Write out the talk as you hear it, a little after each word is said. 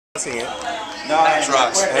Sing it. Nice.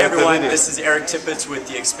 Hey everyone, this is Eric Tippetts with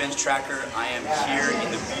the Expense Tracker. I am here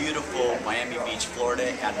in the beautiful Miami Beach,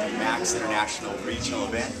 Florida at the Max International Regional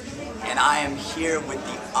event. And I am here with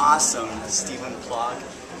the awesome Stephen Plog,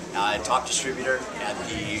 top distributor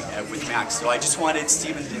with Max. So I just wanted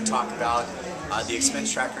Stephen to talk about the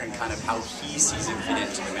Expense Tracker and kind of how he sees it fit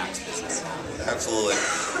into the Max business. Absolutely.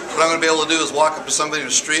 What I'm going to be able to do is walk up to somebody in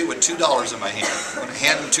the street with $2 in my hand. I'm going to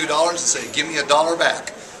hand them $2 and say, give me $1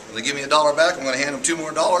 back. When they give me $1 back, I'm going to hand them $2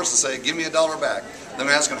 more and say, give me $1 back. Then I'm going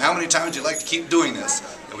to ask them, how many times would you like to keep doing this?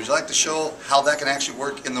 And would you like to show how that can actually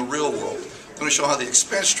work in the real world? I'm going to show how the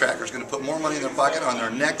Expense Tracker is going to put more money in their pocket on their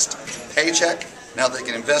next paycheck. Now they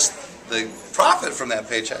can invest the profit from that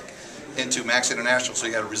paycheck into Max International, so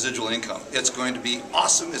you got a residual income. It's going to be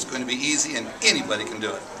awesome, it's going to be easy, and anybody can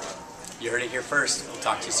do it. You heard it here first. We'll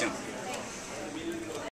talk to you soon.